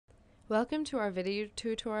Welcome to our video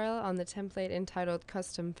tutorial on the template entitled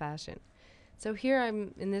Custom Fashion. So here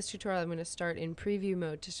in this tutorial I'm going to start in preview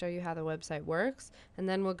mode to show you how the website works, and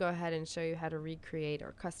then we'll go ahead and show you how to recreate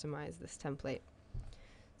or customize this template.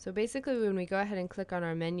 So basically when we go ahead and click on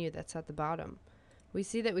our menu that's at the bottom, we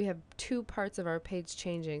see that we have two parts of our page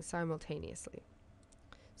changing simultaneously.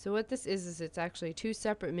 So what this is it's actually two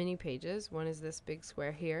separate mini pages. One is this big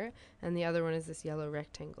square here, and the other one is this yellow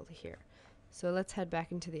rectangle here. So let's head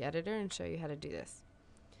back into the editor and show you how to do this.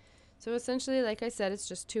 So essentially, like I said, it's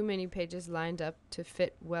just two mini pages lined up to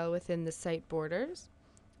fit well within the site borders.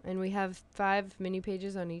 And we have 5 mini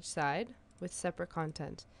pages on each side with separate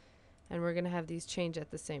content. And we're going to have these change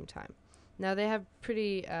at the same time. Now they have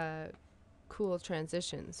pretty cool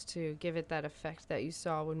transitions to give it that effect that you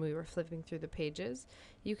saw when we were flipping through the pages.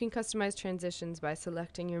 You can customize transitions by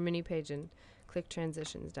selecting your mini page and click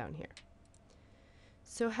transitions down here.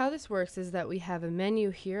 So how this works is that we have a menu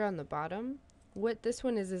here on the bottom. What this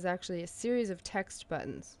one is actually a series of text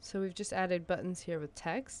buttons. So we've just added buttons here with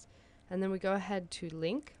text, and then we go ahead to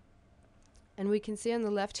link, and we can see on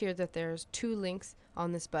the left here that there's 2 links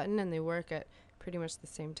on this button and they work at pretty much the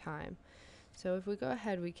same time. So if we go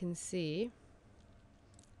ahead, we can see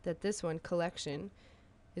that this one, collection,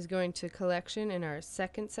 is going to collection in our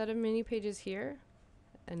second set of mini pages here,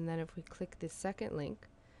 and then if we click the second link,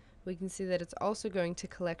 we can see that it's also going to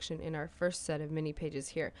collection in our first set of mini pages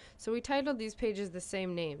here. So we titled these pages the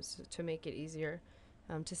same names to make it easier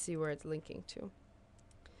to see where it's linking to.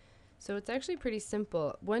 So it's actually pretty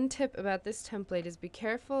simple. One tip about this template is be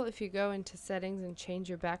careful if you go into settings and change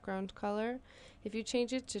your background color. If you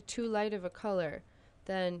change it to too light of a color,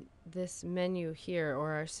 then this menu here,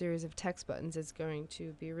 or our series of text buttons, is going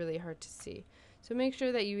to be really hard to see. So make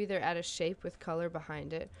sure that you either add a shape with color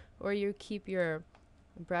behind it, or you keep your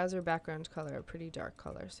browser background color a pretty dark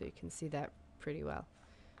color so you can see that pretty well.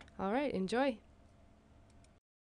 Alright, enjoy!